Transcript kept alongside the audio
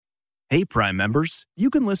Hey, Prime members, you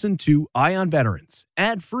can listen to Eye on Veterans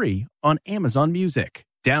ad-free on Amazon Music.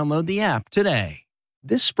 Download the app today.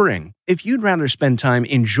 This spring, if you'd rather spend time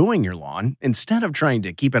enjoying your lawn instead of trying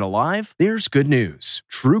to keep it alive, there's good news.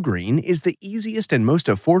 TruGreen is the easiest and most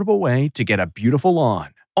affordable way to get a beautiful lawn.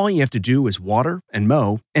 All you have to do is water and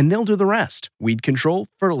mow, and they'll do the rest. Weed control,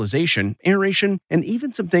 fertilization, aeration, and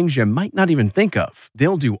even some things you might not even think of.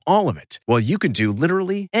 They'll do all of it, while you can do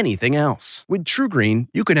literally anything else. With TruGreen,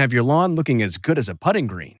 you can have your lawn looking as good as a putting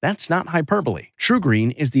green. That's not hyperbole.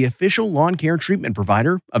 TruGreen is the official lawn care treatment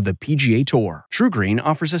provider of the PGA Tour. TruGreen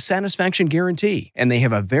offers a satisfaction guarantee, and they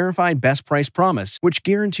have a verified best price promise, which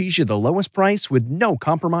guarantees you the lowest price with no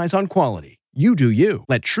compromise on quality. You do you.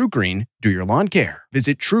 Let TruGreen do your lawn care.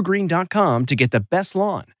 Visit TruGreen.com to get the best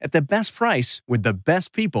lawn at the best price with the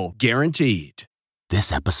best people guaranteed.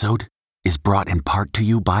 This episode is brought in part to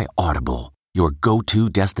you by Audible, your go-to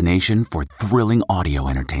destination for thrilling audio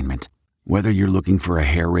entertainment. Whether you're looking for a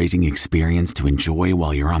hair-raising experience to enjoy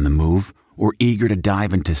while you're on the move or eager to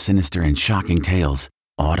dive into sinister and shocking tales,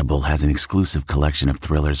 Audible has an exclusive collection of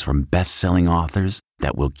thrillers from best-selling authors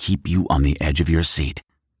that will keep you on the edge of your seat.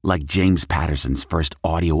 Like James Patterson's first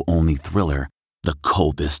audio-only thriller, The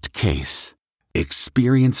Coldest Case.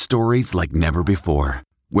 Experience stories like never before,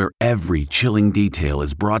 where every chilling detail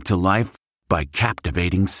is brought to life by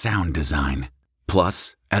captivating sound design.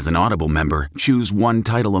 Plus, as an Audible member, choose one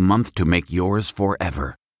title a month to make yours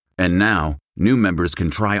forever. And now, new members can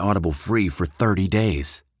try Audible free for 30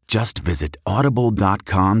 days. Just visit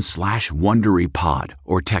audible.com/WonderyPod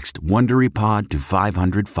or text WonderyPod to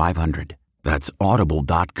 500-500. That's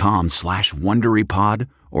audible.com/WonderyPod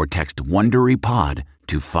or text WonderyPod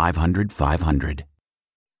to 500-500.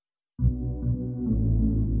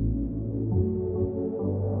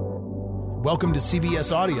 Welcome to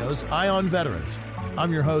CBS Audio's Eye on Veterans.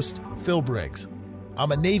 I'm your host, Phil Briggs.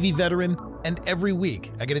 I'm a Navy veteran, and every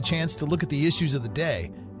week I get a chance to look at the issues of the day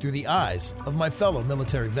through the eyes of my fellow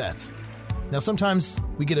military vets. Now, sometimes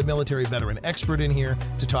we get a military veteran expert in here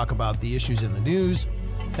to talk about the issues in the news,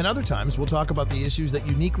 and other times we'll talk about the issues that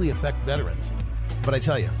uniquely affect veterans. But I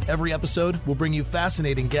tell you, every episode will bring you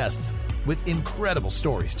fascinating guests with incredible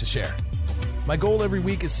stories to share. My goal every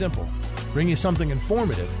week is simple: bring you something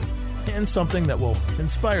informative and something that will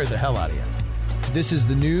inspire the hell out of you. This is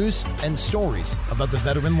the news and stories about the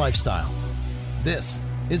veteran lifestyle. This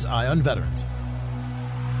is Eye on Veterans.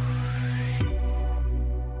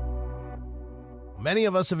 Many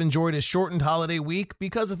of us have enjoyed a shortened holiday week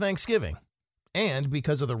because of Thanksgiving. And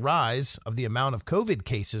because of the rise of the amount of COVID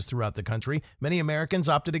cases throughout the country, many Americans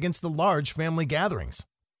opted against the large family gatherings.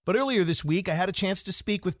 But earlier this week, I had a chance to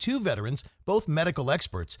speak with two veterans, both medical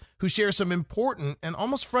experts, who share some important and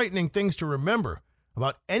almost frightening things to remember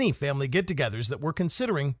about any family get-togethers that we're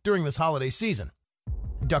considering during this holiday season.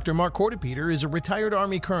 Dr. Mark Kortepeter is a retired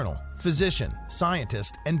Army colonel, physician,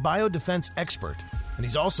 scientist, and biodefense expert. And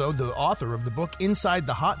he's also the author of the book Inside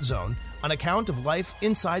the Hot Zone, an account of life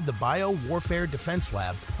inside the Biowarfare Defense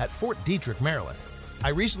Lab at Fort Detrick, Maryland. I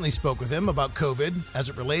recently spoke with him about COVID as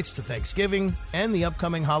it relates to Thanksgiving and the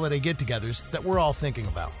upcoming holiday get-togethers that we're all thinking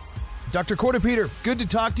about. Dr. Kortepeter, good to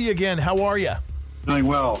talk to you again. How are you? Doing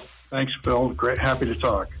well. Thanks, Phil. Great. Happy to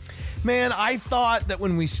talk. Man, I thought that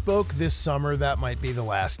when we spoke this summer, that might be the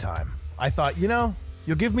last time. I thought, you'll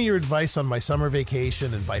give me your advice on my summer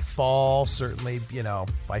vacation, and by fall, certainly,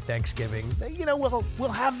 by Thanksgiving,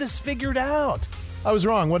 we'll have this figured out. I was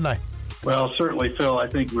wrong, wasn't I? Well, certainly, Phil, I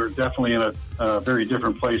think we're definitely in a very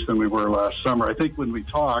different place than we were last summer. I think when we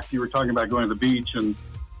talked, you were talking about going to the beach, and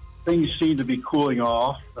things seem to be cooling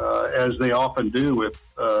off, as they often do with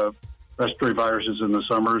respiratory viruses in the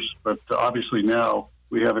summers. But obviously now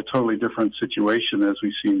we have a totally different situation as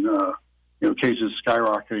we've seen cases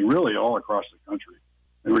skyrocketing really all across the country.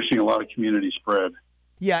 And we're seeing a lot of community spread.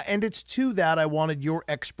 Yeah, and it's to that I wanted your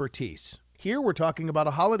expertise. Here we're talking about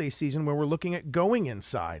a holiday season where we're looking at going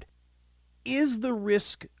inside. Is the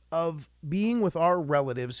risk of being with our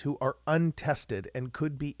relatives who are untested and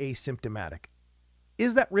could be asymptomatic,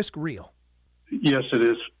 is that risk real? Yes, it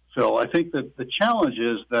is, Phil. I think that the challenge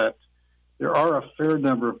is that there are a fair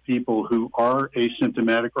number of people who are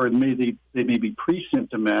asymptomatic, or they may be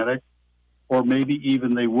pre-symptomatic, or maybe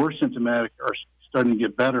even they were symptomatic or starting to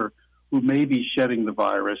get better, who may be shedding the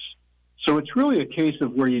virus. So it's really a case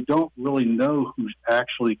of where you don't really know who's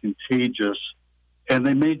actually contagious, and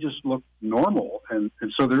they may just look normal. And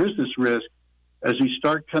so there is this risk as we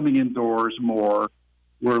start coming indoors more,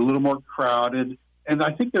 we're a little more crowded. And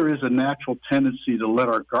I think there is a natural tendency to let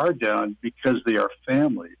our guard down because they are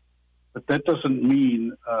family. But that doesn't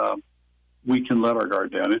mean we can let our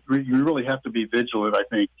guard down. You really have to be vigilant, I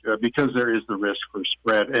think, because there is the risk for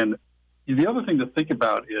spread. And the other thing to think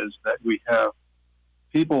about is that we have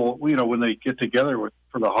people, when they get together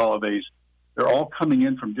for the holidays, they're all coming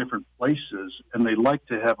in from different places, and they like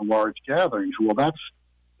to have large gatherings. Well,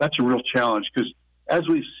 that's a real challenge because, as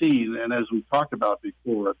we've seen and as we've talked about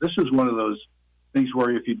before, this is one of those things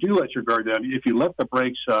where if you do let your guard down, if you let the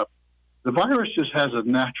brakes up, the virus just has a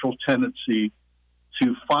natural tendency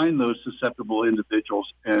to find those susceptible individuals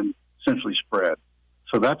and essentially spread.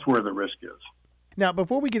 So that's where the risk is. Now,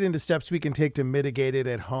 before we get into steps we can take to mitigate it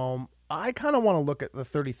at home, I kind of want to look at the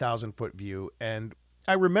 30,000-foot view. And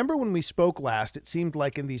I remember when we spoke last, it seemed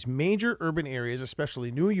like in these major urban areas,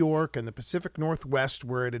 especially New York and the Pacific Northwest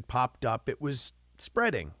where it had popped up, it was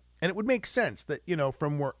spreading. And it would make sense that,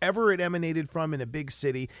 from wherever it emanated from in a big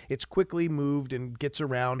city, it's quickly moved and gets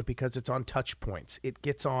around because it's on touch points. It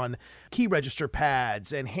gets on key register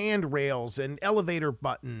pads and handrails and elevator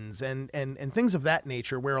buttons and things of that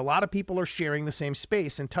nature where a lot of people are sharing the same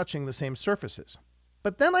space and touching the same surfaces.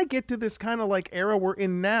 But then I get to this kind of like era we're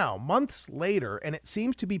in now, months later, and it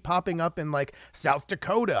seems to be popping up in like South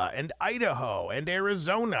Dakota and Idaho and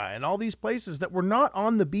Arizona and all these places that were not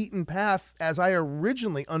on the beaten path as I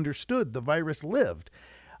originally understood the virus lived.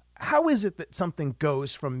 How is it that something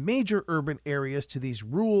goes from major urban areas to these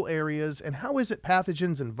rural areas, and how is it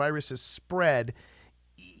pathogens and viruses spread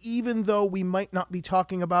even though we might not be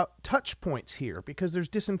talking about touch points here because there's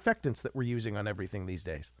disinfectants that we're using on everything these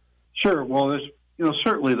days? Sure. Well, there's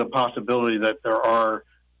certainly the possibility that there are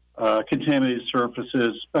contaminated surfaces,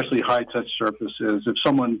 especially high-touch surfaces. If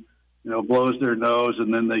someone, blows their nose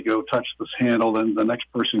and then they go touch this handle, then the next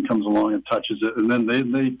person comes along and touches it, and then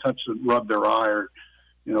they touch it, rub their eye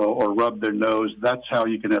or rub their nose. That's how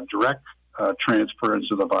you can have direct transference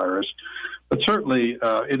of the virus. But certainly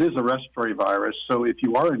it is a respiratory virus, so if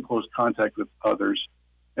you are in close contact with others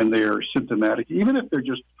and they are symptomatic, even if they're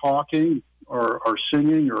just talking or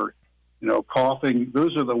singing or coughing,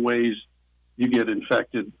 those are the ways you get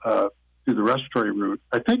infected through the respiratory route.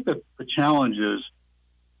 I think that the challenge is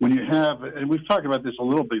when you have, and we've talked about this a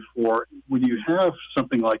little before, when you have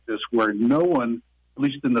something like this where no one, at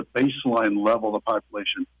least in the baseline level of the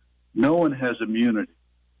population, no one has immunity.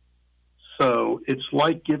 So it's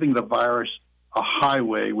like giving the virus a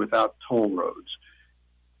highway without toll roads.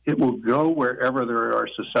 It will go wherever there are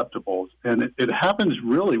susceptibles, and it happens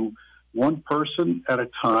really one person at a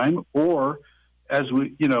time, or as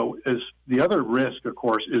the other risk, of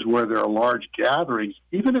course, is where there are large gatherings.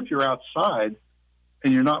 Even if you're outside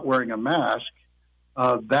and you're not wearing a mask,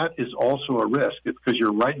 that is also a risk. It's because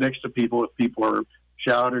you're right next to people. If people are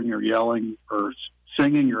shouting or yelling or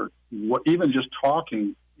singing or even just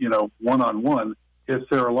talking, one-on-one, if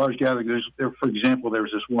there are large gatherings, for example, there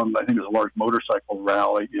was this one, I think it was a large motorcycle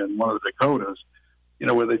rally in one of the Dakotas,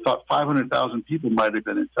 where they thought 500,000 people might have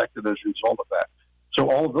been infected as a result of that. So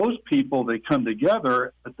all of those people, they come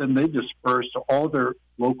together, but then they disperse to all their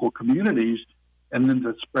local communities, and then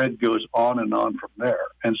the spread goes on and on from there.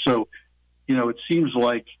 And so, it seems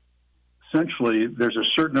like essentially there's a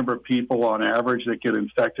certain number of people on average that get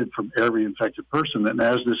infected from every infected person. And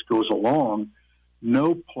as this goes along,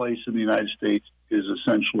 no place in the United States is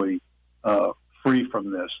essentially free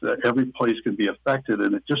from this, that every place can be affected,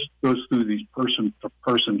 and it just goes through these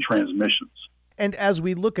person-to-person transmissions. And as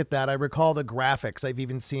we look at that, I recall the graphics I've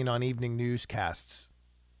even seen on evening newscasts.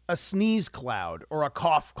 A sneeze cloud or a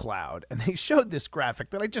cough cloud. And they showed this graphic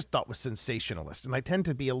that I just thought was sensationalist. And I tend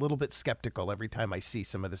to be a little bit skeptical every time I see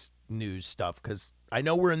some of this news stuff because I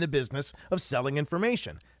know we're in the business of selling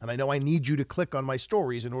information. And I know I need you to click on my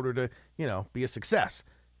stories in order to, be a success.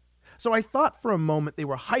 So I thought for a moment they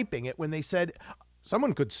were hyping it when they said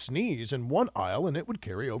someone could sneeze in one aisle and it would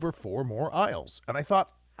carry over 4 more aisles. And I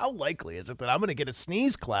thought, how likely is it that I'm going to get a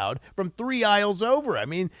sneeze cloud from 3 aisles over? I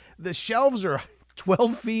mean, the shelves are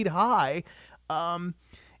 12 feet high.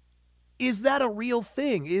 Is that a real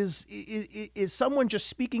thing? Is someone just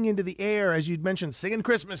speaking into the air, as you'd mentioned, singing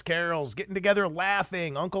Christmas carols, getting together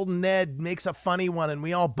laughing? Uncle Ned makes a funny one and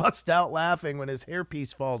we all bust out laughing when his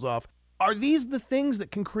hairpiece falls off. Are these the things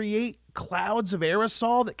that can create clouds of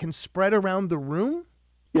aerosol that can spread around the room?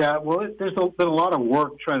 Yeah, well, there's been a lot of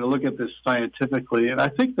work trying to look at this scientifically, and I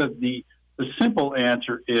think that the simple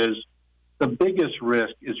answer is the biggest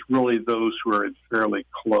risk is really those who are in fairly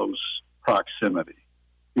close proximity,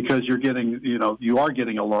 because you are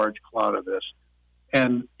getting a large cloud of this,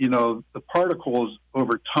 and the particles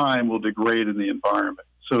over time will degrade in the environment.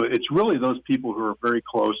 So it's really those people who are very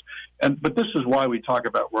close, but this is why we talk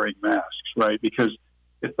about wearing masks, right? Because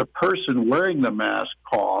if the person wearing the mask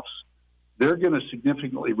coughs, they're going to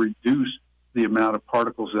significantly reduce the amount of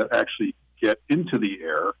particles that actually get into the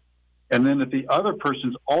air. And then if the other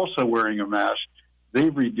person's also wearing a mask,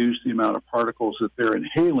 they've reduced the amount of particles that they're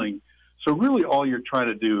inhaling. So really all you're trying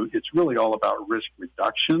to do, it's really all about risk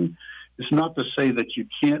reduction. It's not to say that you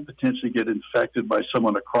can't potentially get infected by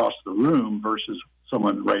someone across the room versus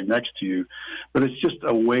someone right next to you, but it's just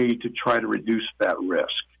a way to try to reduce that risk.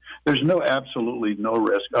 There's absolutely no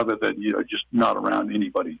risk other than, just not around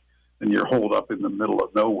anybody and you're holed up in the middle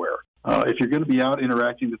of nowhere. If you're going to be out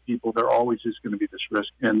interacting with people, there always is going to be this risk.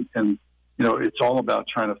 And it's all about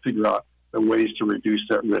trying to figure out the ways to reduce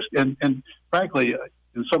that risk. And frankly,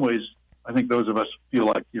 in some ways, I think those of us feel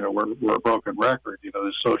like, we're a broken record,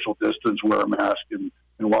 the social distance, wear a mask and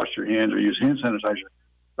wash your hands or use hand sanitizer.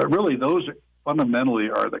 But really, those fundamentally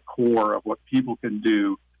are the core of what people can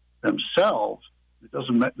do themselves.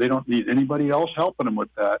 They don't need anybody else helping them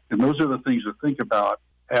with that. And those are the things to think about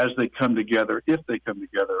as they come together, if they come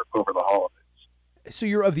together over the holidays. So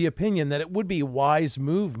you're of the opinion that it would be a wise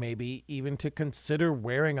move maybe even to consider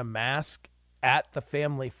wearing a mask at the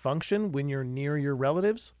family function when you're near your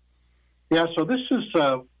relatives? Yeah, so this is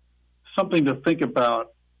something to think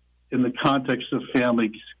about in the context of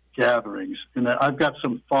family gatherings. And I've got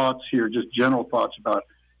some thoughts here, just general thoughts about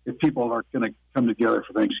if people are going to come together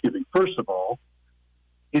for Thanksgiving. First of all,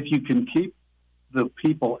 if you can keep the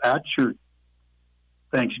people at your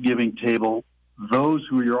Thanksgiving table, those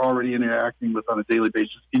who you're already interacting with on a daily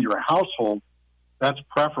basis in your household, that's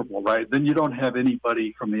preferable, right? Then you don't have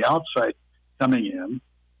anybody from the outside coming in.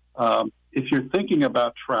 If you're thinking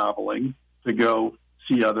about traveling to go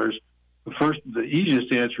see others, the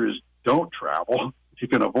easiest answer is don't travel if you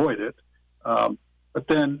can avoid it. But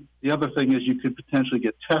then the other thing is you could potentially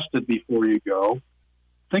get tested before you go.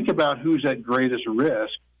 Think about who's at greatest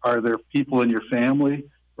risk. Are there people in your family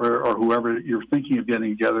or whoever you're thinking of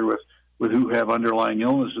getting together with who have underlying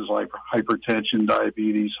illnesses like hypertension,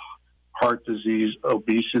 diabetes, heart disease,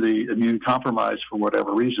 obesity, immune compromise for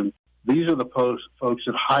whatever reason? These are the folks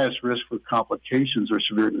at highest risk for complications or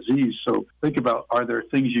severe disease. So think about, are there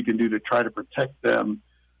things you can do to try to protect them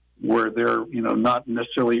where they're, not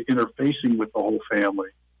necessarily interfacing with the whole family?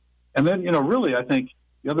 And then, really, I think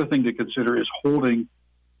the other thing to consider is holding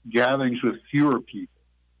gatherings with fewer people.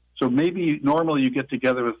 So maybe normally you get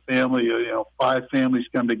together with family, 5 families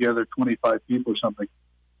come together, 25 people or something.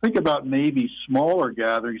 Think about maybe smaller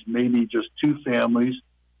gatherings, maybe just 2 families,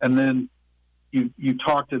 and then you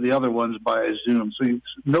talk to the other ones by Zoom, so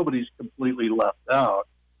nobody's completely left out.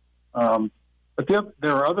 But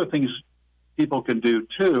there are other things people can do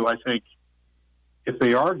too, I think, if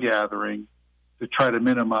they are gathering, to try to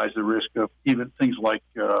minimize the risk of even things like,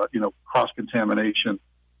 cross-contamination,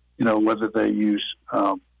 whether they use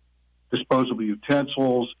disposable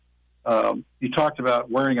utensils. You talked about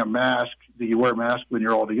wearing a mask. Do you wear a mask when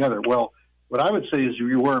you're all together? Well, what I would say is if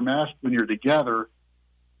you wear a mask when you're together,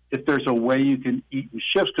 if there's a way you can eat in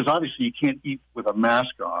shifts, because obviously you can't eat with a mask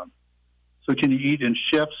on. So can you eat in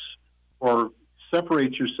shifts or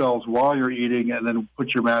separate yourselves while you're eating and then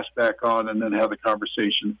put your mask back on and then have the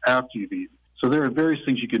conversation after you've eaten? So there are various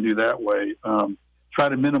things you can do that way. Try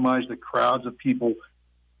to minimize the crowds of people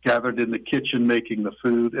gathered in the kitchen making the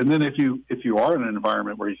food. And then if you are in an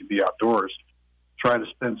environment where you can be outdoors, try to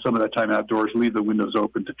spend some of that time outdoors, leave the windows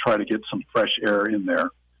open to try to get some fresh air in there.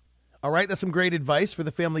 All right, that's some great advice for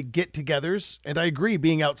the family get-togethers. And I agree,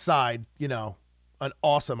 being outside, an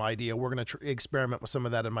awesome idea. We're going to experiment with some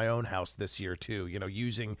of that in my own house this year too,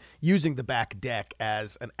 using the back deck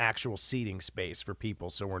as an actual seating space for people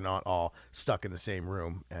so we're not all stuck in the same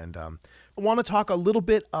room. And I want to talk a little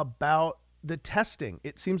bit about the testing.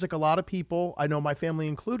 It seems like a lot of people, I know my family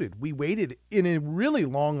included, we waited in a really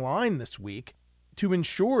long line this week to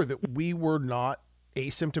ensure that we were not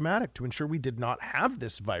asymptomatic, to ensure we did not have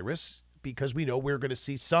this virus, because we know we're going to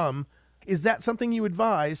see some. Is that something you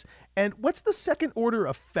advise? And what's the second order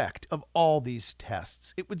effect of all these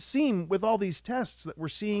tests? It would seem with all these tests that we're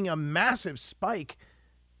seeing a massive spike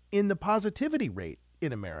in the positivity rate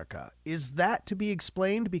in America. Is that to be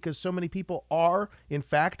explained because so many people are, in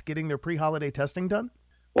fact, getting their pre-holiday testing done?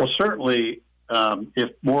 Well, certainly, if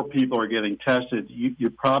more people are getting tested,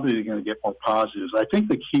 you're probably going to get more positives. I think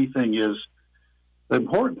the key thing is, the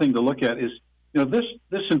important thing to look at is,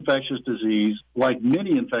 this infectious disease, like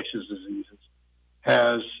many infectious diseases,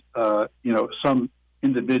 has, some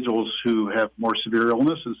individuals who have more severe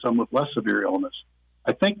illness and some with less severe illness.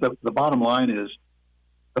 I think the bottom line is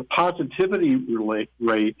the positivity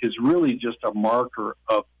rate is really just a marker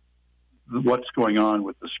of what's going on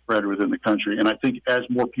with the spread within the country. And I think as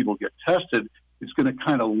more people get tested, it's going to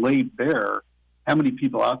kind of lay bare how many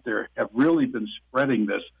people out there have really been spreading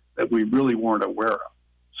this that we really weren't aware of.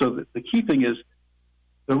 So the key thing is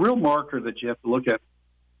the real marker that you have to look at,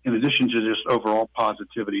 in addition to just overall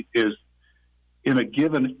positivity, is in a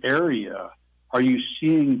given area, are you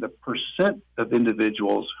seeing the percent of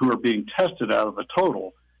individuals who are being tested out of the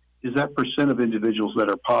total? Is that percent of individuals that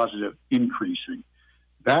are positive increasing?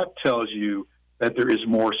 That tells you that there is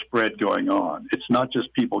more spread going on. It's not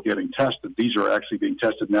just people getting tested. These are actually being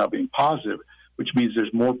tested now being positive, which means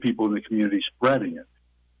there's more people in the community spreading it.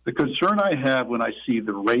 The concern I have when I see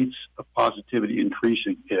the rates of positivity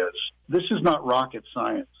increasing is this is not rocket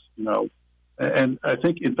science, and I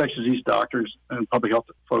think infectious disease doctors and public health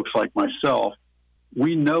folks like myself,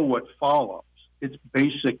 we know what follows. It's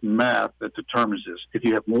basic math that determines this. If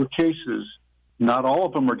you have more cases, not all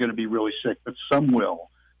of them are going to be really sick, but some will.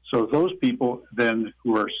 So those people then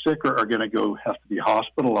who are sicker are going to have to be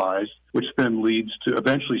hospitalized, which then leads to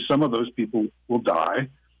eventually some of those people will die.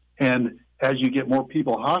 And as you get more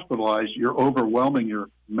people hospitalized, you're overwhelming your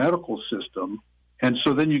medical system. And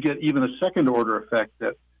so then you get even a second order effect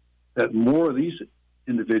that more of these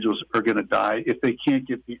individuals are going to die if they can't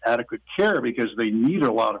get the adequate care because they need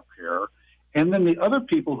a lot of care. And then the other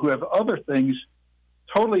people who have other things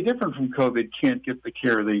totally different from COVID can't get the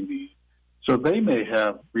care they need. So they may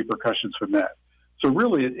have repercussions from that. So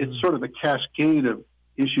really, it's sort of a cascade of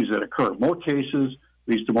issues that occur. More cases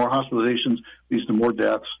leads to more hospitalizations, leads to more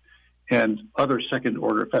deaths, and other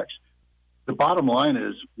second-order effects. The bottom line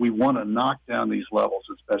is we want to knock down these levels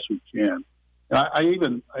as best we can. And I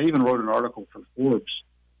even wrote an article for Forbes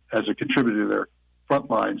as a contributor to their front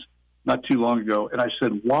lines not too long ago, and I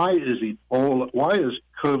said, why is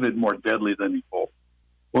COVID more deadly than Ebola?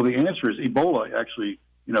 Well, the answer is Ebola actually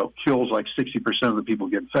kills like 60% of the people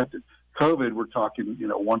get infected. COVID, we're talking,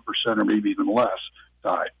 1% or maybe even less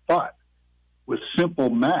die. But with simple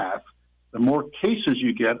math, the more cases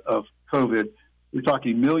you get of COVID, we're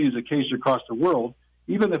talking millions of cases across the world.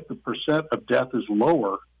 Even if the percent of death is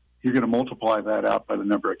lower, you're going to multiply that out by the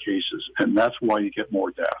number of cases. And that's why you get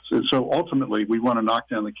more deaths. And so ultimately, we want to knock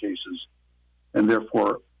down the cases and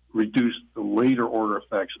therefore reduce the later order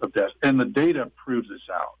effects of death. And the data proves this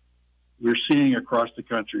out. We're seeing across the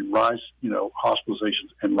country rise,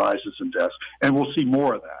 hospitalizations and rises in deaths. And we'll see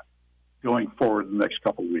more of that going forward in the next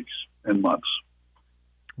couple of weeks and months.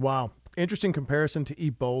 Wow. Interesting comparison to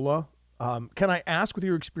Ebola. Can I ask, with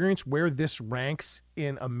your experience, where this ranks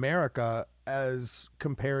in America as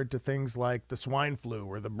compared to things like the swine flu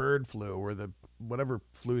or the bird flu or the whatever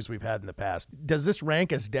flus we've had in the past? Does this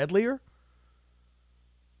rank as deadlier?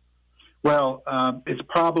 Well, it's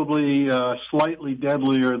probably slightly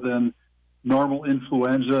deadlier than normal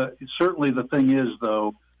influenza. Certainly the thing is,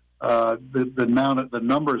 though, the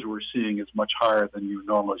numbers we're seeing is much higher than you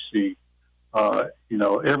normally see.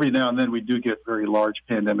 Every now and then we do get very large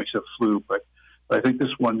pandemics of flu, but I think this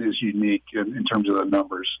one is unique in terms of the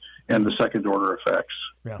numbers and the second order effects.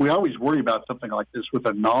 Yeah. We always worry about something like this with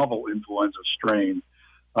a novel influenza strain.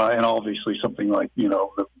 And obviously something like,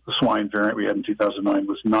 the swine variant we had in 2009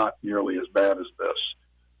 was not nearly as bad as this.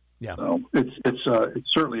 Yeah. So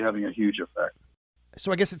it's certainly having a huge effect.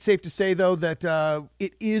 So I guess it's safe to say, though, that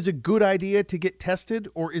it is a good idea to get tested,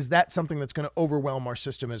 or is that something that's going to overwhelm our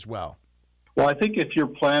system as well? Well, I think if you're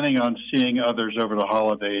planning on seeing others over the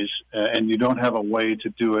holidays and you don't have a way to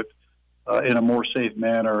do it in a more safe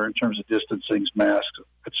manner in terms of distancing, masks,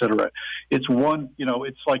 et cetera, it's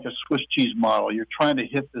like a Swiss cheese model. You're trying to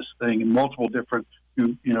hit this thing in multiple different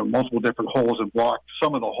holes and block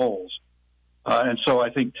some of the holes. And so I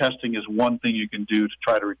think testing is one thing you can do to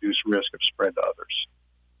try to reduce risk of spread to others.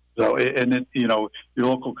 So, your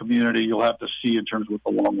local community, you'll have to see in terms of what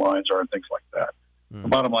the long lines are and things like that. The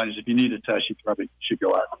bottom line is if you need a test, you probably should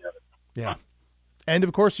go out and get it. Yeah. And,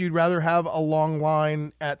 of course, you'd rather have a long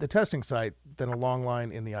line at the testing site than a long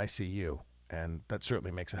line in the ICU. And that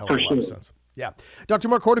certainly makes a hell of a lot of sense. Yeah. Dr.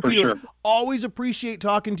 Mark Hortopeter, always appreciate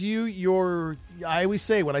talking to you. I always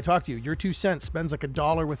say when I talk to you, your 2 cents spends like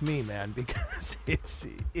 $1 with me, man, because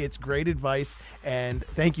it's great advice. And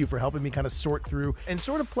thank you for helping me kind of sort through and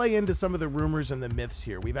sort of play into some of the rumors and the myths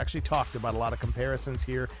here. We've actually talked about a lot of comparisons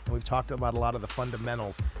here, and we've talked about a lot of the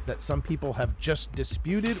fundamentals that some people have just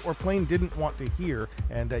disputed or plain didn't want to hear.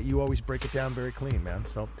 And you always break it down very clean, man.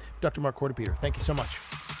 So, Dr. Mark Hortopeter, thank you so much.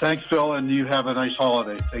 Thanks, Phil, and you have a nice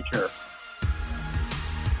holiday. Take care.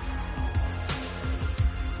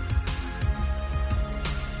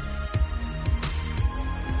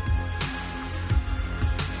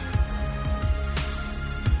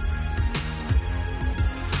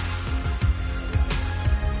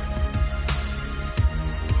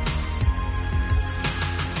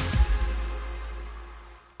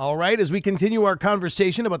 All right, as we continue our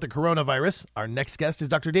conversation about the coronavirus, our next guest is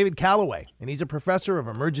Dr. David Callaway, and he's a professor of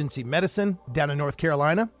emergency medicine down in North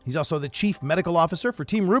Carolina. He's also the chief medical officer for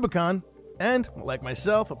Team Rubicon, and, like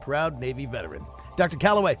myself, a proud Navy veteran. Dr.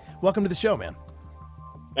 Calloway, welcome to the show, man.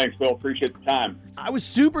 Thanks, Bill. Appreciate the time. I was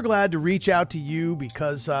super glad to reach out to you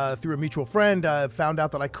because through a mutual friend, I found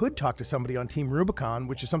out that I could talk to somebody on Team Rubicon,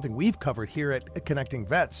 which is something we've covered here at Connecting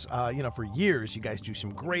Vets. For years, you guys do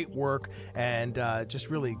some great work and just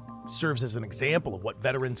really serves as an example of what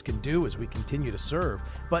veterans can do as we continue to serve.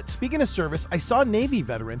 But speaking of service, I saw a Navy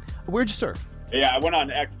veteran. Where'd you serve? Yeah, I went on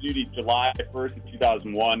active duty July 1st of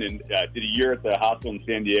 2001 and did a year at the hospital in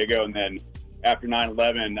San Diego, and then after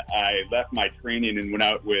 9/11, I left my training and went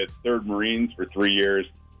out with 3rd Marines for 3 years.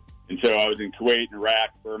 And so I was in Kuwait,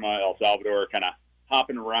 Iraq, Burma, El Salvador, kind of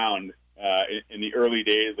hopping around in the early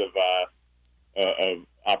days of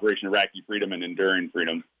Operation Iraqi Freedom and Enduring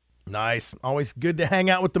Freedom. Nice. Always good to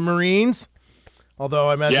hang out with the Marines. Although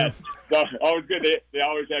I imagine... Yes, always good. They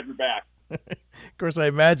always have your back. Of course, I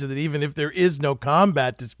imagine that even if there is no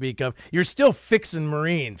combat to speak of, you're still fixing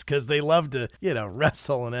Marines because they love to,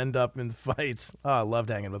 wrestle and end up in fights. Oh, I loved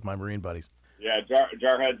hanging with my Marine buddies. Yeah,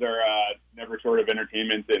 jarheads are never short of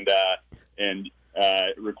entertainment and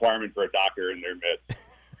requirement for a doctor in their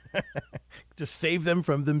midst. Just save them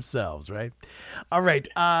from themselves, right? All right.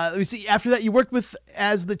 Let me see. After that, you worked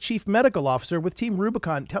as the chief medical officer with Team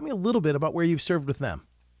Rubicon. Tell me a little bit about where you've served with them.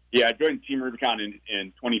 Yeah, I joined Team Rubicon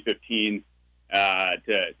in 2015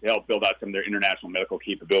 to help build out some of their international medical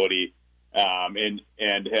capability, and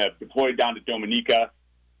have deployed down to Dominica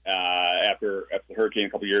after the hurricane a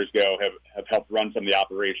couple years ago. Have helped run some of the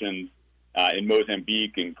operations in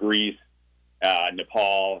Mozambique and Greece,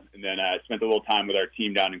 Nepal, and then spent a little time with our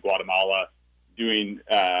team down in Guatemala doing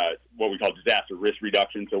what we call disaster risk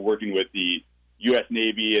reduction. So working with the U.S.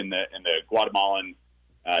 Navy and the Guatemalan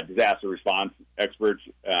disaster response experts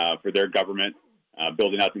for their government,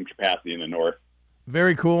 building out some capacity in the north.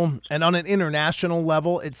 Very cool. And on an international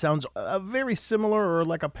level, it sounds very similar or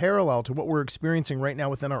like a parallel to what we're experiencing right now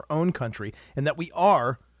within our own country, and that we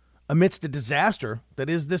are amidst a disaster that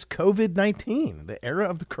is this COVID-19, the era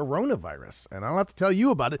of the coronavirus. And I don't have to tell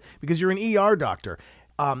you about it because you're an ER doctor.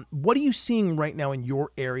 What are you seeing right now in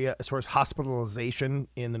your area as far as hospitalization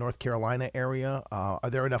in the North Carolina area? Are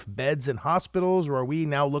there enough beds in hospitals, or are we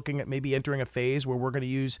now looking at maybe entering a phase where we're going to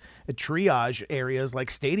use triage areas like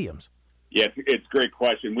stadiums? Yeah, it's a great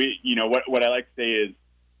question. What I like to say is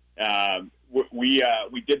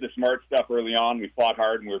we did the smart stuff early on. We fought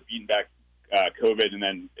hard and we were beating back COVID, and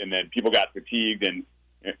then people got fatigued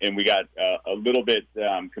and we got a little bit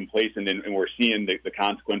complacent, and we're seeing the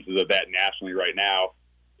consequences of that nationally right now.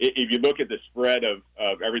 If you look at the spread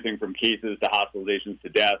of everything from cases to hospitalizations to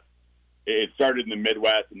death, it started in the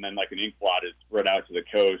Midwest, and then like an ink blot, it spread out to the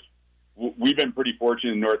coast. We've been pretty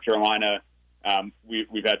fortunate in North Carolina.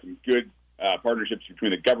 We've had some good partnerships between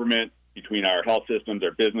the government, between our health systems, our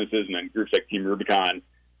businesses, and then groups like Team Rubicon.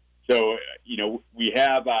 So,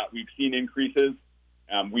 we've seen increases.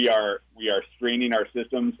 We are straining our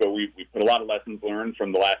systems, but we've put a lot of lessons learned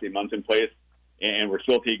from the last 8 months in place, and we're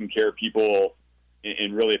still taking care of people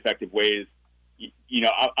in really effective ways.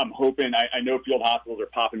 I'm hoping, I know field hospitals are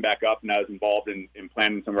popping back up, and I was involved in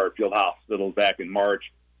planning some of our field hospitals back in March.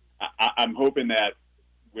 I'm hoping that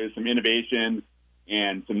with some innovation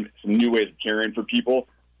and some new ways of caring for people,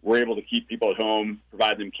 we're able to keep people at home,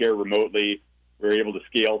 provide them care remotely. We're able to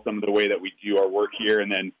scale some of the way that we do our work here.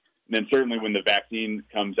 And then certainly when the vaccine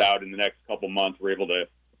comes out in the next couple months, we're able to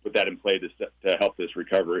put that in play to help this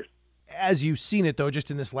recovery. As you've seen it, though,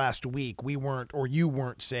 just in this last week, you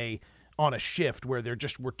weren't, say, on a shift where there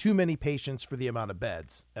just were too many patients for the amount of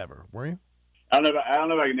beds ever, were you? I don't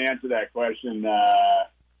know if I can answer that question.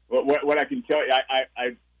 What I can tell you,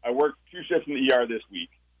 I worked 2 shifts in the ER this week,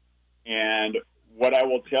 and what I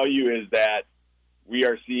will tell you is that we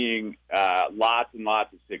are seeing lots and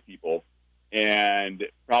lots of sick people, and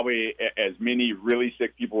probably as many really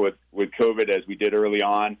sick people with COVID as we did early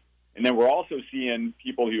on. And then we're also seeing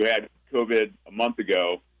people who had COVID a month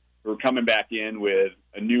ago who are coming back in with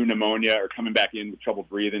a new pneumonia or coming back in with trouble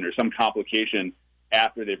breathing or some complication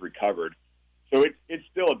after they've recovered. So it's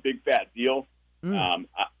still a big fat deal.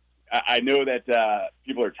 I know that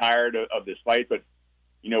people are tired of this fight, but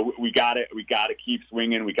we got to keep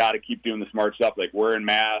swinging. We got to keep doing the smart stuff, like wearing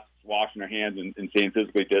masks, washing our hands, and staying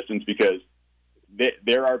physically distanced, because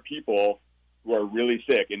there are people who are really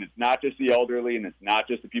sick, and it's not just the elderly, and it's not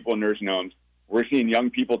just the people in nursing homes. We're seeing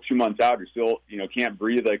young people 2 months out who still can't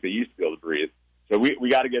breathe like they used to be able to breathe. So we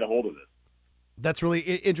got to get a hold of this. That's really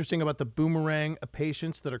interesting about the boomerang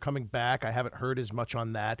patients that are coming back. I haven't heard as much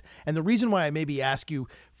on that. And the reason why I maybe ask you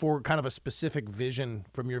for kind of a specific vision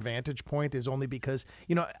from your vantage point is only because,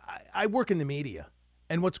 I work in the media.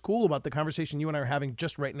 And what's cool about the conversation you and I are having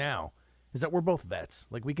just right now is that we're both vets.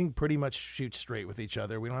 Like, we can pretty much shoot straight with each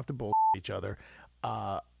other. We don't have to bull each other.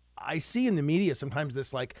 I see in the media sometimes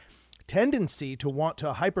this like tendency to want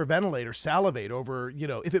to hyperventilate or salivate over,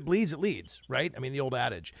 if it bleeds, it leads, right? I mean, the old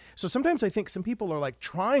adage. So sometimes I think some people are like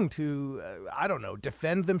trying to,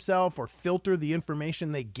 defend themselves or filter the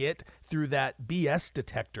information they get through that BS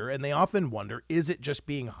detector. And they often wonder, is it just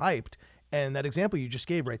being hyped? And that example you just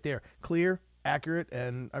gave right there, clear, accurate,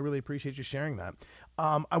 and I really appreciate you sharing that.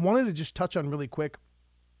 I wanted to just touch on really quick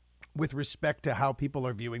with respect to how people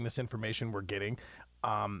are viewing this information we're getting.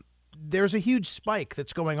 There's a huge spike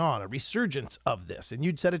that's going on, a resurgence of this. And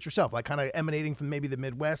you'd said it yourself, like kind of emanating from maybe the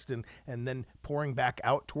Midwest and then pouring back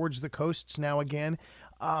out towards the coasts now again.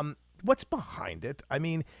 What's behind it? I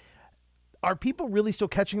mean, are people really still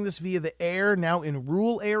catching this via the air now in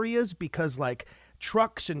rural areas? Because like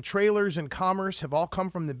trucks and trailers and commerce have all come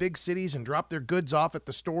from the big cities and dropped their goods off at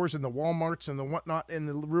the stores and the Walmarts and the whatnot in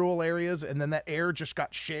the rural areas. And then that air just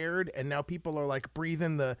got shared. And now people are like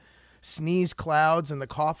breathing the sneeze clouds and the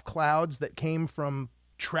cough clouds that came from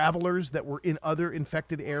travelers that were in other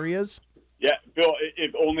infected areas? Yeah, Bill,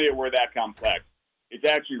 if only it were that complex. It's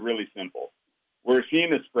actually really simple. We're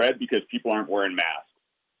seeing a spread because people aren't wearing masks.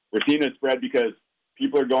 We're seeing a spread because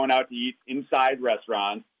people are going out to eat inside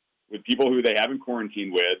restaurants with people who they haven't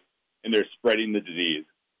quarantined with, and they're spreading the disease.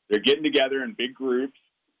 They're getting together in big groups,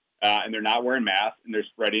 and they're not wearing masks, and they're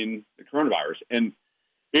spreading the coronavirus. And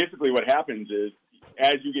basically what happens is,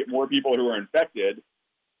 as you get more people who are infected,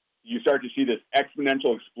 you start to see this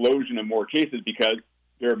exponential explosion of more cases because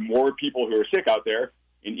there are more people who are sick out there,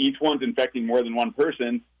 and each one's infecting more than one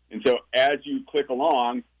person. And so as you click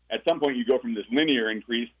along, at some point you go from this linear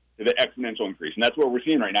increase to the exponential increase. And that's what we're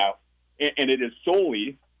seeing right now. And it is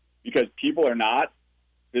solely because people are not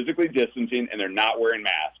physically distancing and they're not wearing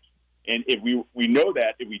masks. And if we know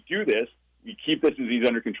that if we do this, we keep this disease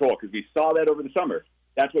under control because we saw that over the summer.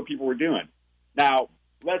 That's what people were doing. Now,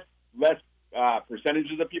 less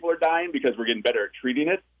percentages of people are dying because we're getting better at treating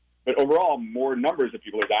it. But overall, more numbers of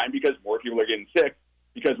people are dying because more people are getting sick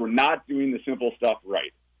because we're not doing the simple stuff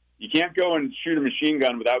right. You can't go and shoot a machine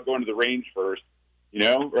gun without going to the range first,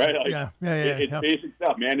 right? Like, it's basic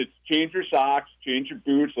stuff, man. It's change your socks, change your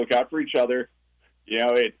boots, look out for each other.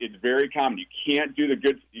 It's very common. You can't do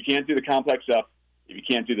the complex stuff if you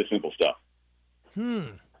can't do the simple stuff.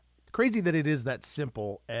 Crazy that it is that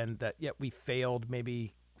simple and that yet we failed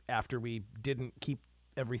maybe after we didn't keep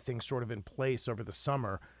everything sort of in place over the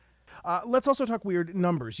summer. Let's also talk weird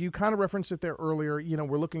numbers. You kind of referenced it there earlier.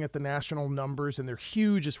 We're looking at the national numbers and they're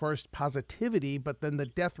huge as far as positivity, but then the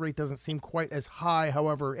death rate doesn't seem quite as high.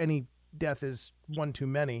 However, any death is one too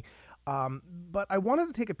many. But I wanted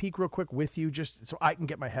to take a peek real quick with you just so I can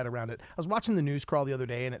get my head around it. I was watching the news crawl the other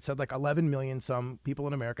day and it said like 11 million some people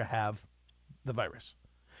in America have the virus.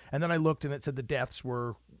 And then I looked and it said the deaths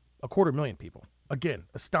were 250,000 people. Again,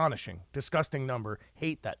 astonishing, disgusting number.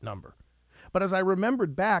 Hate that number. But as I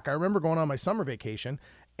remembered back, I remember going on my summer vacation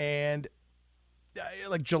and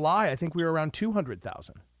like July, I think we were around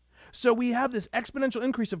 200,000. So we have this exponential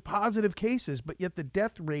increase of positive cases, but yet the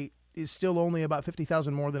death rate is still only about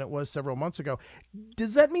 50,000 more than it was several months ago.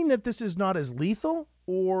 Does that mean that this is not as lethal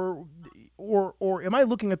or am I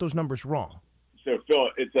looking at those numbers wrong? So Phil,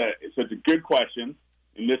 it's a good question.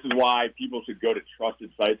 And this is why people should go to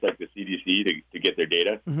trusted sites like the CDC to get their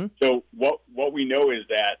data. Mm-hmm. So what we know is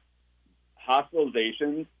that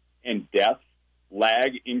hospitalizations and deaths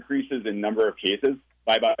lag increases in number of cases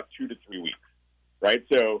by about 2 to 3 weeks, right?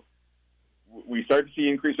 So we start to see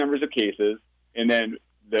increased numbers of cases, and then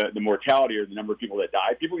the mortality or the number of people that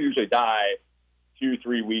die. People usually die 2,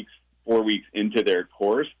 3 weeks, 4 weeks into their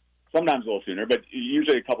course, sometimes a little sooner, but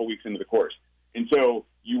usually a couple weeks into the course. And so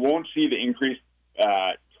you won't see the increased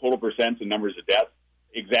total percents and numbers of deaths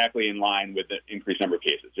exactly in line with the increased number of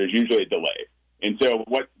cases. There's usually a delay. And so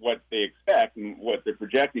what they expect and what they're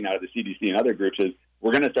projecting out of the CDC and other groups is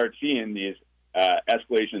we're going to start seeing these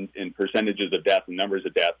escalations in percentages of deaths and numbers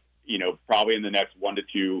of deaths, probably in the next 1 to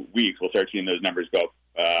 2 weeks. We'll start seeing those numbers go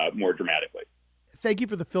more dramatically. Thank you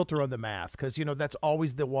for the filter on the math, because, that's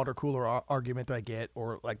always the water cooler argument I get,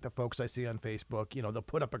 or like the folks I see on Facebook, they'll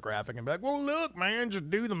put up a graphic and be like, well, look, man, just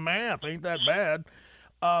do the math. Ain't that bad.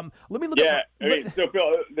 Let me look at so,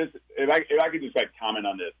 Phil, if I could just, comment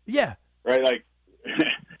on this. Yeah. Right?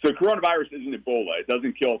 So coronavirus isn't Ebola. It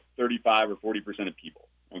doesn't kill 35 or 40% of people,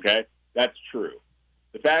 okay? That's true.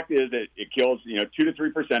 The fact is that it kills, 2 to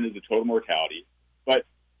 3% is the total mortality. But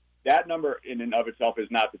that number in and of itself is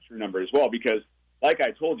not the true number as well, because like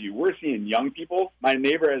I told you, we're seeing young people. My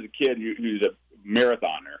neighbor has a kid who's a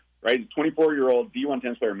marathoner, right? He's a 24-year-old D1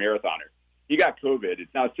 tennis player marathoner. He got COVID.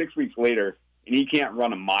 It's now 6 weeks later, and he can't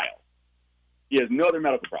run a mile. He has no other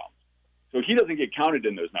medical problems. So he doesn't get counted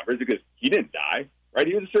in those numbers because he didn't die, right?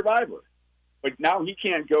 He was a survivor. But now he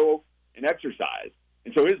can't go and exercise.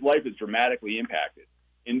 And so his life is dramatically impacted.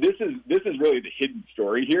 And this is really the hidden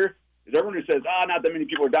story here, is everyone who says, not that many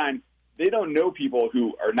people are dying, they don't know people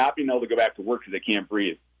who are not being able to go back to work because they can't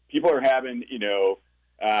breathe. People are having,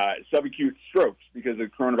 subacute strokes because of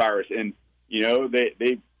coronavirus, and,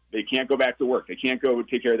 they can't go back to work. They can't go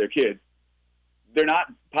take care of their kids. They're not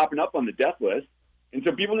popping up on the death list. And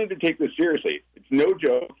so people need to take this seriously. It's no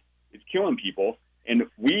joke. It's killing people. And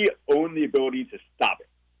we own the ability to stop it.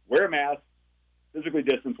 Wear a mask, physically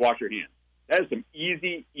distance, wash your hands. That is some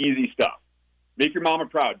easy, easy stuff. Make your mama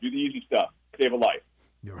proud. Do the easy stuff. Save a life.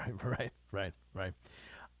 You're right.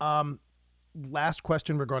 Last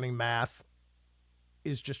question regarding math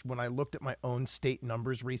is just when I looked at my own state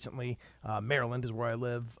numbers recently, Maryland is where I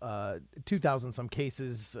live, 2,000 some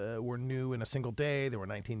cases were new in a single day. There were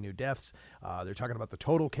 19 new deaths. They're talking about the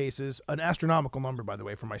total cases, an astronomical number, by the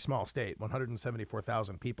way, for my small state.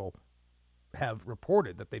 174,000 people have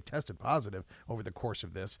reported that they've tested positive over the course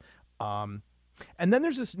of this. And then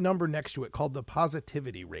there's this number next to it called the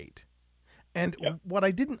positivity rate. And what I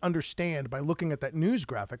didn't understand by looking at that news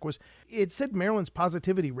graphic was it said Maryland's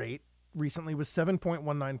positivity rate recently was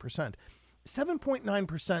 7.19%.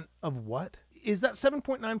 7.9% of what? Is that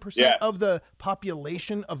 7.9% of the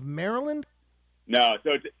population of Maryland? No,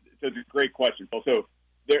 so it's a great question. So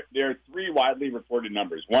there are three widely reported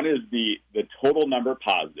numbers. One is the total number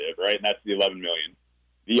positive, right? And that's the 11 million.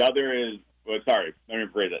 The other is, let me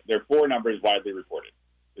rephrase it. There are four numbers widely reported.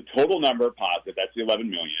 The total number positive, that's the 11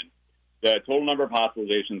 million. The total number of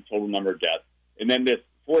hospitalizations, total number of deaths. And then this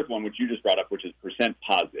fourth one, which you just brought up, which is percent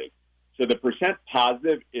positive. So the percent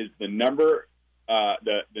positive is the number,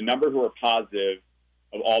 the number who are positive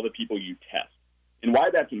of all the people you test. And why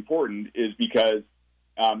that's important is because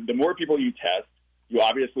the more people you test, you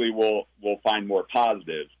obviously will find more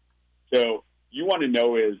positives. So you want to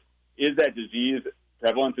know is that disease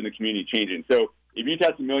prevalence in the community changing? So if you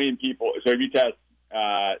test 1 million people, so if you test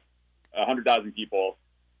 100,000 people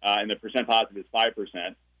and the percent positive is 5%,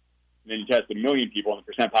 and then you test 1 million people and the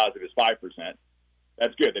percent positive is 5%,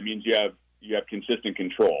 that's good. That means you have consistent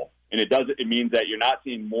control. And it means that you're not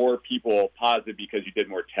seeing more people positive because you did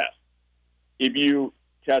more tests. If you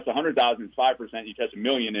test 100,000, it's 5%, you test 1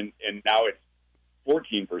 million, and now it's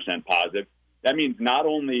 14% positive, that means not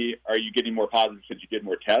only are you getting more positive because you did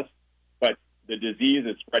more tests, but the disease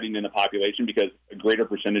is spreading in the population because a greater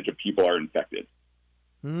percentage of people are infected.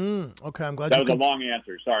 Okay, I'm glad that was a long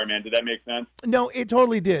answer. Sorry, man. Did that make sense? No, it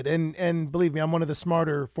totally did. And believe me, I'm one of the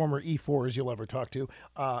smarter former E4s you'll ever talk to.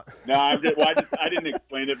 No, I didn't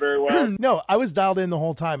explain it very well. No, I was dialed in the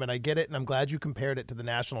whole time, and I get it, and I'm glad you compared it to the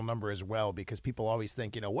national number as well, because people always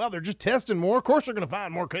think, well, they're just testing more. Of course they're going to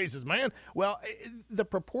find more cases, man. Well, the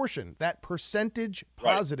proportion, that percentage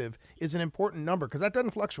positive is an important number because that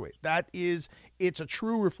doesn't fluctuate. It's a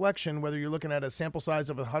true reflection, whether you're looking at a sample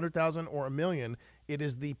size of 100,000 or 1 million. It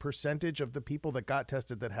is the percentage of the people that got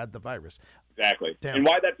tested that had the virus. Exactly. Damn. And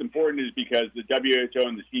why that's important is because the WHO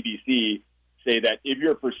and the CDC say that if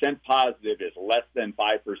your percent positive is less than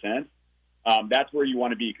 5%, that's where you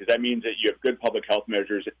want to be, because that means that you have good public health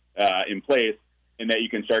measures in place and that you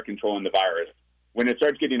can start controlling the virus. When it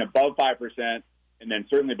starts getting above 5% and then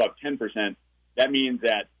certainly above 10%, that means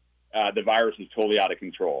that the virus is totally out of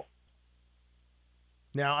control.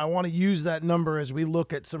 Now, I want to use that number as we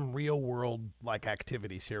look at some real-world-like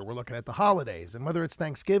activities here. We're looking at the holidays, and whether it's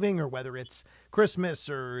Thanksgiving or whether it's Christmas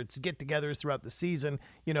or it's get-togethers throughout the season,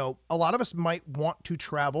 a lot of us might want to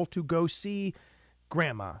travel to go see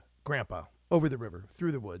Grandma, Grandpa, over the river,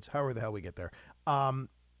 through the woods, however the hell we get there. And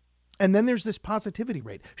then there's this positivity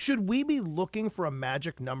rate. Should we be looking for a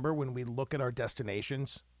magic number when we look at our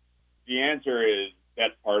destinations? The answer is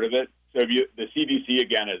that's part of it. So the CDC,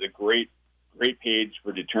 again, is a great page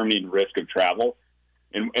for determining risk of travel,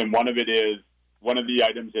 and one of the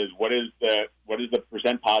items is what is the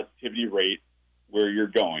percent positivity rate where you're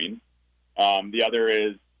going. The other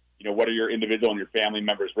is what are your individual and your family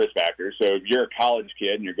members' risk factors. So if you're a college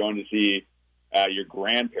kid and you're going to see your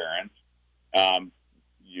grandparents,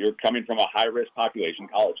 you're coming from a high risk population,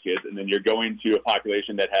 college kids, and then you're going to a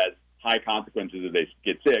population that has high consequences if they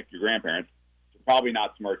get sick, your grandparents. It's probably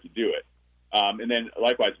not smart to do it. And then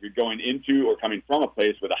likewise, if you're going into or coming from a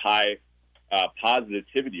place with a high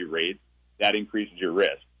positivity rate, that increases your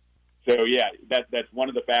risk. So yeah, that's one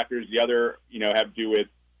of the factors. The other, have to do with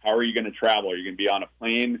how are you going to travel? Are you going to be on a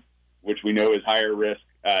plane, which we know is higher risk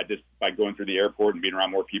just by going through the airport and being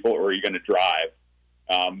around more people, or are you going to drive?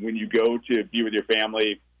 When you go to be with your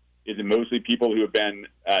family, Is it mostly people who have been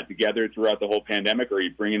together throughout the whole pandemic, or are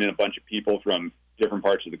you bringing in a bunch of people from different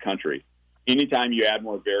parts of the country? Anytime you add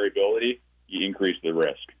more variability, you increase the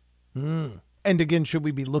risk. And again, should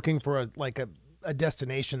we be looking for a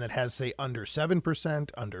destination that has, say, under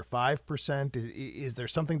 7%, under 5%? Is there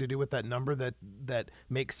something to do with that number that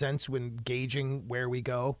makes sense when gauging where we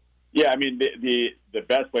go? Yeah, I mean, the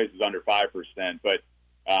best place is under 5%. But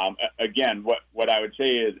again, what I would say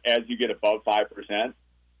is, as you get above 5%,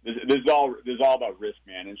 this is all about risk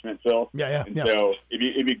management, Phil. Yeah. So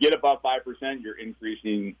if you get above 5%, you're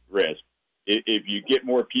increasing risk. If you get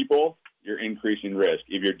more people, you're increasing risk.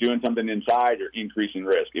 If you're doing something inside, you're increasing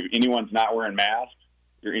risk. If anyone's not wearing masks,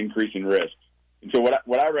 you're increasing risk. And so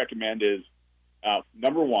what I recommend is,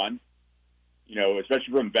 number one,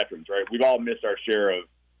 especially from veterans, right? We've all missed our share of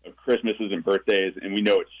Christmases and birthdays, and we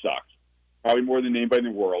know it sucks. Probably more than anybody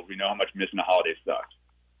in the world, we know how much missing a holiday sucks.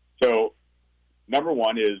 So number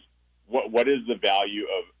one is, what is the value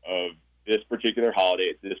of this particular holiday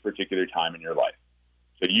at this particular time in your life?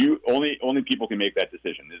 So only people can make that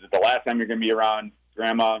decision. Is it the last time you're going to be around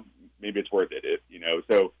grandma? Maybe it's worth it.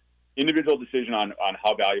 So individual decision on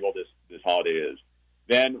how valuable this holiday is.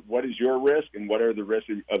 Then what is your risk, and what are the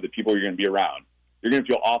risks of the people you're going to be around? You're going to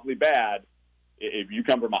feel awfully bad if you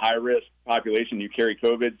come from a high risk population, you carry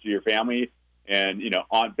COVID to your family, and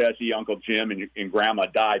Aunt Bessie, Uncle Jim, and Grandma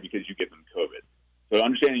die because you give them COVID. So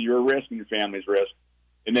understanding your risk and your family's risk.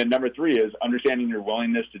 And then number three is understanding your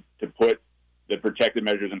willingness to put the protective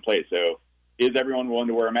measures in place. So is everyone willing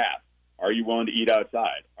to wear a mask? Are you willing to eat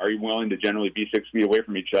outside? Are you willing to generally be 6 feet away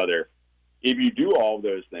from each other? If you do all of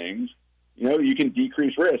those things, you can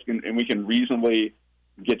decrease risk, and we can reasonably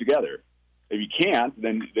get together. If you can't,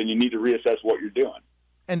 then you need to reassess what you're doing.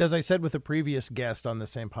 And as I said with a previous guest on the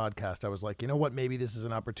same podcast, I was like, you know what, maybe this is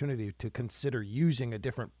an opportunity to consider using a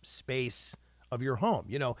different space of your home,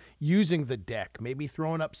 using the deck, maybe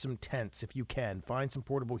throwing up some tents if you can, find some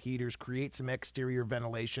portable heaters, create some exterior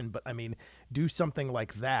ventilation. But do something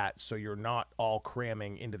like that so you're not all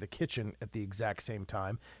cramming into the kitchen at the exact same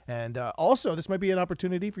time. And also, this might be an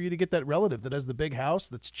opportunity for you to get that relative that has the big house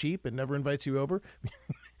that's cheap and never invites you over.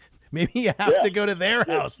 Maybe you have to go to their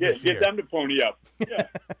house this year. Get them to pony up. Yeah,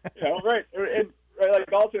 right. And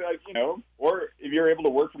or if you're able to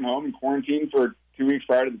work from home and quarantine for 2 weeks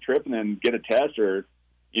prior to the trip and then get a test, or,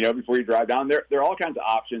 before you drive down, there are all kinds of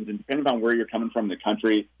options. And depending on where you're coming from in the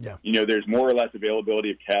country, there's more or less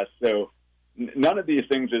availability of tests. So none of these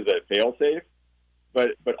things is a fail safe,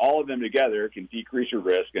 but all of them together can decrease your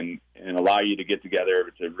risk and allow you to get together if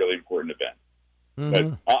it's a really important event.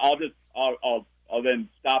 Mm-hmm. But I'll then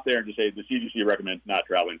stop there and just say the CDC recommends not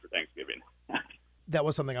traveling for Thanksgiving. That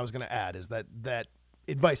was something I was going to add, is that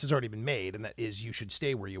advice has already been made, and that is you should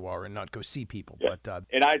stay where you are and not go see people. Yeah. But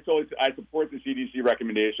and I support the CDC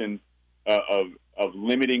recommendation of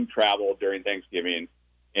limiting travel during Thanksgiving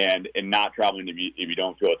and not traveling if you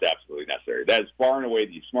don't feel it's absolutely necessary. That is far and away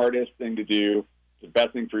the smartest thing to do. It's the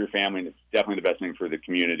best thing for your family, and it's definitely the best thing for the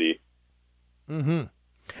community. Mm-hmm.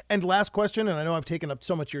 And last question, and I know I've taken up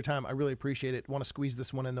so much of your time. I really appreciate it. Want to squeeze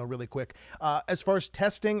this one in, though, really quick. As far as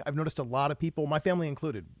testing, I've noticed a lot of people, my family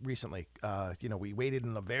included, recently. We waited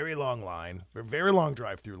in a very long line, a very long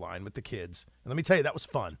drive-through line with the kids. And let me tell you, that was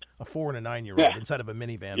fun. A 4 and a 9-year-old inside of a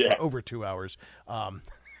minivan for over 2 hours.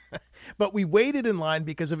 But we waited in line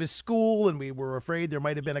because of his school, and we were afraid there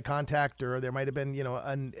might have been a contact, or there might have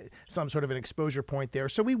been, some sort of an exposure point there.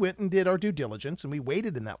 So we went and did our due diligence, and we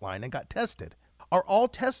waited in that line and got tested. Are all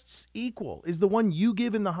tests equal? Is the one you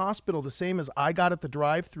give in the hospital the same as I got at the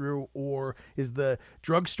drive-through, or is the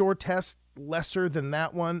drugstore test lesser than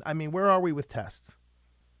that one? Where are we with tests?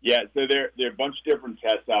 Yeah, so there are a bunch of different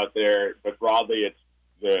tests out there, but broadly it's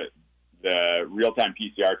the real-time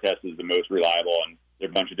PCR test is the most reliable, and there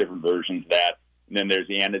are a bunch of different versions of that. And then there's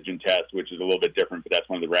the antigen test, which is a little bit different, but that's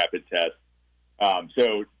one of the rapid tests.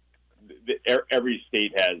 So every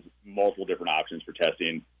state has multiple different options for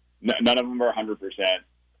testing. None of them are 100%.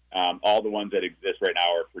 All the ones that exist right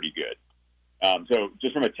now are pretty good. So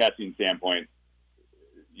just from a testing standpoint,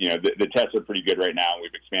 the tests are pretty good right now.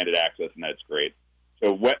 We've expanded access, and that's great.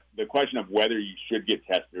 So the question of whether you should get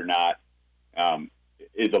tested or not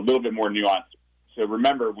is a little bit more nuanced. So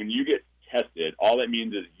remember, when you get tested, all that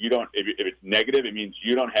means is you don't. If it's negative, it means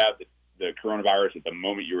you don't have the coronavirus at the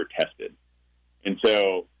moment you were tested, and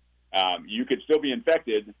so you could still be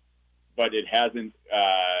infected, but it hasn't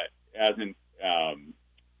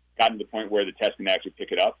gotten to the point where the test can actually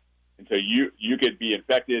pick it up. And so you could be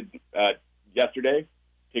infected yesterday,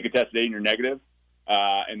 take a test today and you're negative,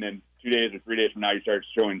 and then 2 days or 3 days from now you start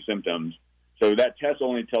showing symptoms. So that test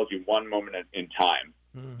only tells you one moment in time.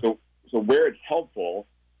 So where it's helpful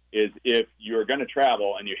is if you're going to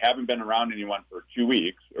travel and you haven't been around anyone for 2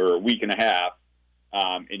 weeks or a week and a half,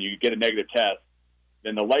 and you get a negative test,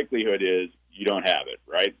 then the likelihood is you don't have it,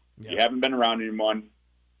 right? Yeah. You haven't been around anyone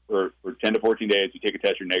for 10 to 14 days, you take a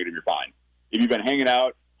test, you're negative, you're fine. If you've been hanging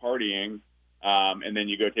out, partying, and then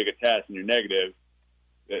you go take a test and you're negative,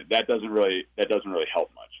 that doesn't really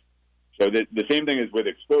help much. So the same thing is with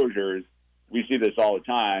exposures. We see this all the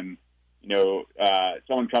time.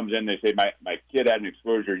 Someone comes in, they say, my kid had an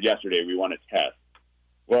exposure yesterday, we want a test.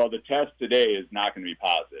 Well, the test today is not going to be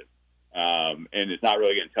positive. And it's not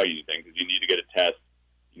really going to tell you anything because you need to get a test,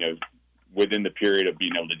 within the period of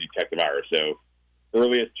being able to detect the virus. So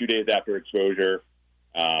earliest 2 days after exposure,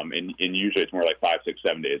 and usually it's more like 5, 6,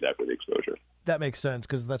 7 days after the exposure. That makes sense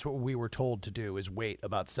because that's what we were told to do is wait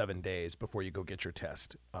about 7 days before you go get your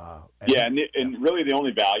test. And really the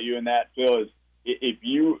only value in that, Phil, is if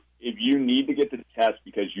you need to get the test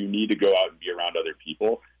because you need to go out and be around other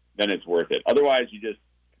people, then it's worth it. Otherwise, you just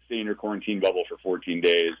stay in your quarantine bubble for 14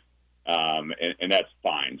 days, and that's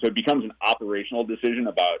fine. So it becomes an operational decision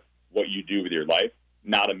about what you do with your life,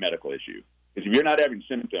 not a medical issue. Because if you're not having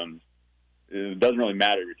symptoms, it doesn't really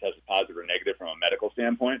matter if you're tested positive or negative from a medical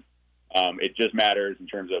standpoint. It just matters in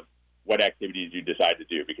terms of what activities you decide to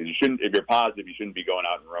do. Because if you're positive, you shouldn't be going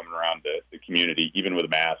out and roaming around the community, even with a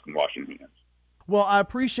mask and washing hands. Well, I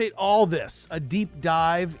appreciate all this, a deep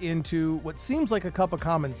dive into what seems like a cup of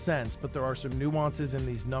common sense, but there are some nuances in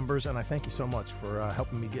these numbers, and I thank you so much for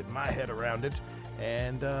helping me get my head around it.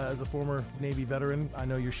 And as a former Navy veteran, I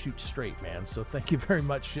know you're shoot straight, man. So thank you very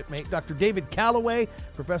much, shipmate. Dr. David Calloway,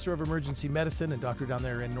 professor of emergency medicine and doctor down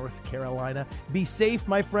there in North Carolina. Be safe,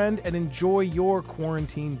 my friend, and enjoy your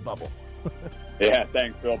quarantine bubble. Yeah,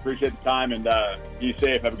 thanks, Phil. Appreciate the time, and be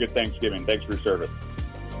safe. Have a good Thanksgiving. Thanks for your service.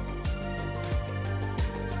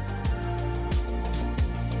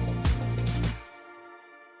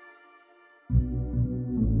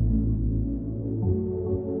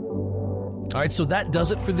 All right, so that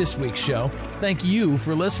does it for this week's show. Thank you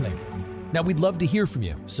for listening. Now, we'd love to hear from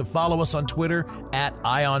you, so follow us on Twitter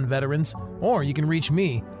 @IonVeterans, or you can reach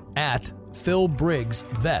me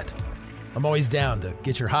 @PhilBriggsVet. I'm always down to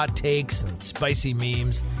get your hot takes and spicy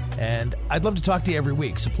memes, and I'd love to talk to you every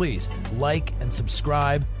week, so please like and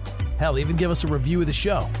subscribe. Hell, even give us a review of the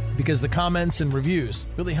show, because the comments and reviews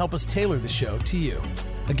really help us tailor the show to you.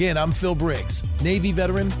 Again, I'm Phil Briggs, Navy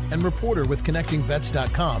veteran and reporter with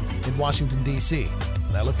ConnectingVets.com in Washington, D.C.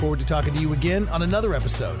 And I look forward to talking to you again on another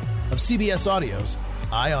episode of CBS Audio's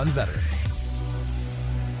Eye on Veterans.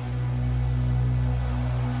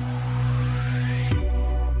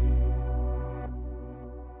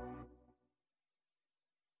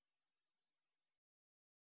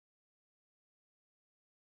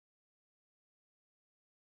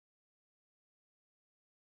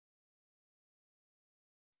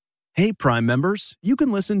 Hey, Prime members, you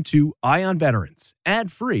can listen to Eye on Veterans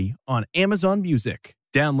ad-free on Amazon Music.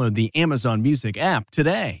 Download the Amazon Music app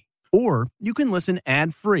today. Or you can listen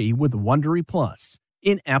ad-free with Wondery Plus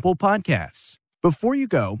in Apple Podcasts. Before you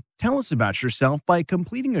go, tell us about yourself by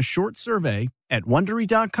completing a short survey at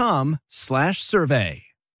Wondery.com/survey.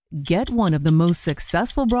 Get one of the most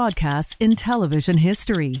successful broadcasts in television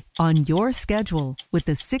history on your schedule with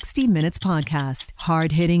the 60 Minutes Podcast.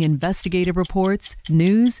 Hard-hitting investigative reports,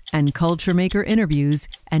 news, and culture maker interviews,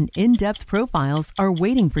 and in-depth profiles are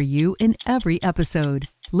waiting for you in every episode.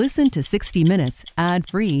 Listen to 60 Minutes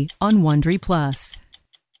ad-free on Wondery Plus.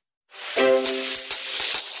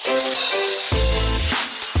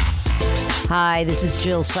 Hi, this is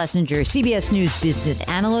Jill Schlesinger, CBS News business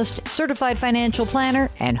analyst, certified financial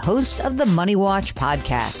planner, and host of the Money Watch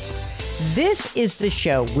podcast. This is the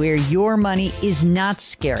show where your money is not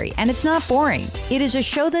scary and it's not boring. It is a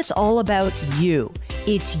show that's all about you.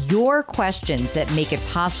 It's your questions that make it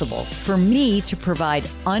possible for me to provide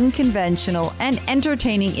unconventional and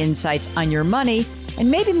entertaining insights on your money,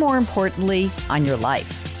 and maybe more importantly, on your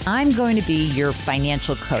life. I'm going to be your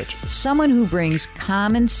financial coach, someone who brings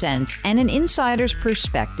common sense and an insider's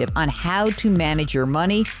perspective on how to manage your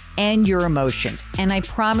money and your emotions. And I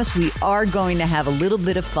promise we are going to have a little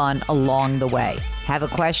bit of fun along the way. Have a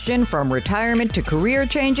question from retirement to career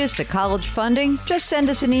changes to college funding? Just send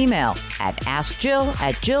us an email at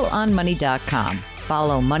askjill@jillonmoney.com.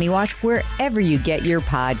 Follow Money Watch wherever you get your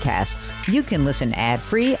podcasts. You can listen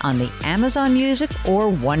ad-free on the Amazon Music or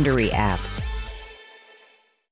Wondery app.